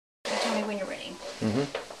tell me when you're ready.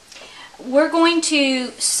 We're going to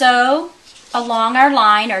sew along our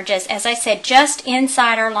line, or just, as I said, just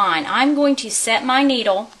inside our line. I'm going to set my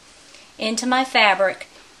needle into my fabric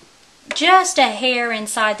just a hair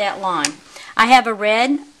inside that line. I have a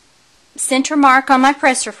red center mark on my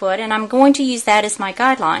presser foot, and I'm going to use that as my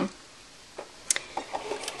guideline.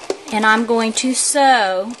 And I'm going to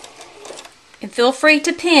sew, and feel free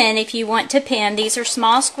to pin if you want to pin. These are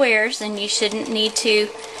small squares and you shouldn't need to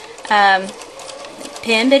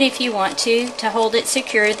pin, but if you want to hold it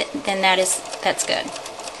secure, then that's good.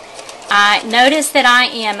 I notice that I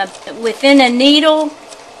am within a needle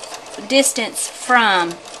distance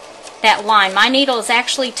from that line. My needle is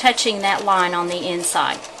actually touching that line on the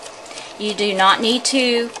inside. You do not need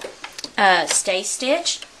to stay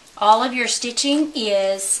stitched. All of your stitching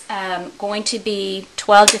is going to be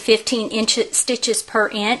 12 to 15 stitches per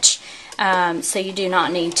inch, so you do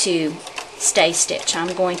not need to stay stitch.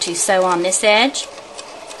 I'm going to sew on this edge.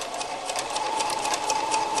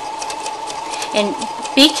 And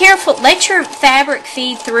be careful, let your fabric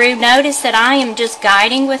feed through. Notice that I am just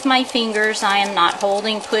guiding with my fingers. I am not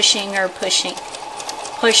holding, pushing or pulling.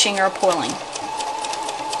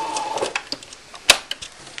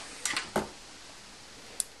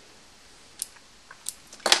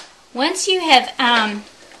 Once you have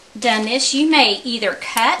done this, you may either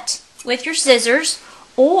cut with your scissors,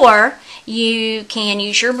 or you can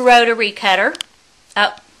use your rotary cutter.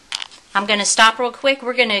 Oh, I'm going to stop real quick.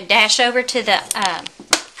 We're going to dash over to the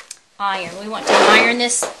iron. We want to iron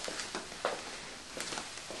this.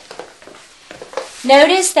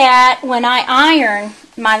 Notice that when I iron,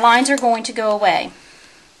 my lines are going to go away.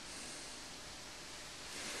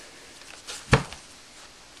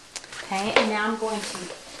 Okay, and now I'm going to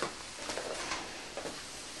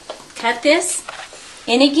cut this.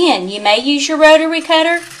 And again, you may use your rotary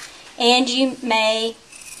cutter and you may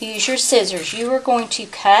use your scissors. You are going to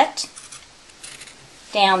cut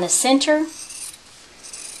down the center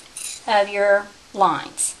of your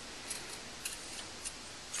lines.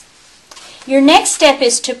 Your next step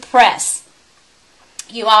is to press.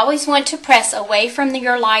 You always want to press away from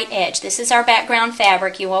your light edge. This is our background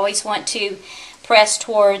fabric. You always want to press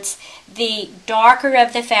towards the darker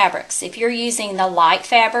of the fabrics. If you're using the light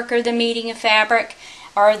fabric or the medium fabric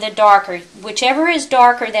or the darker, whichever is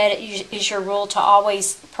darker, that is your rule to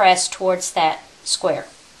always press towards that square.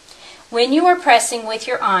 When you are pressing with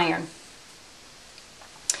your iron,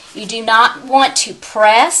 you do not want to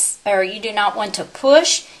press, or you do not want to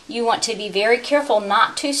push. You want to be very careful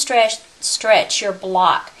not to stretch your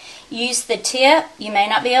block. Use the tip. You may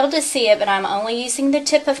not be able to see it, but I'm only using the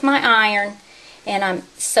tip of my iron, and I'm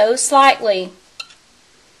so slightly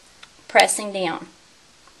pressing down.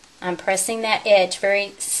 I'm pressing that edge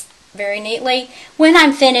very, very neatly. When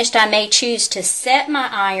I'm finished, I may choose to set my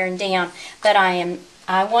iron down, but I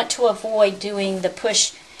want to avoid doing the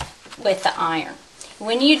push with the iron.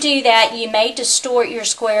 When you do that, you may distort your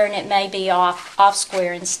square, and it may be off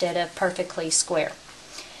square instead of perfectly square.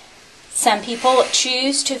 Some people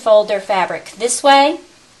choose to fold their fabric this way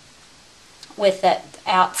with the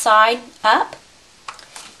outside up.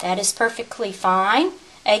 That is perfectly fine.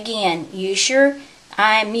 Again,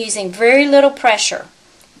 I'm using very little pressure.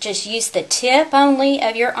 Just use the tip only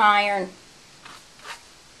of your iron,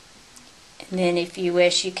 and then if you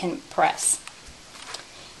wish, you can press.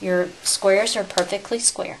 Your squares are perfectly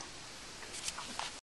square.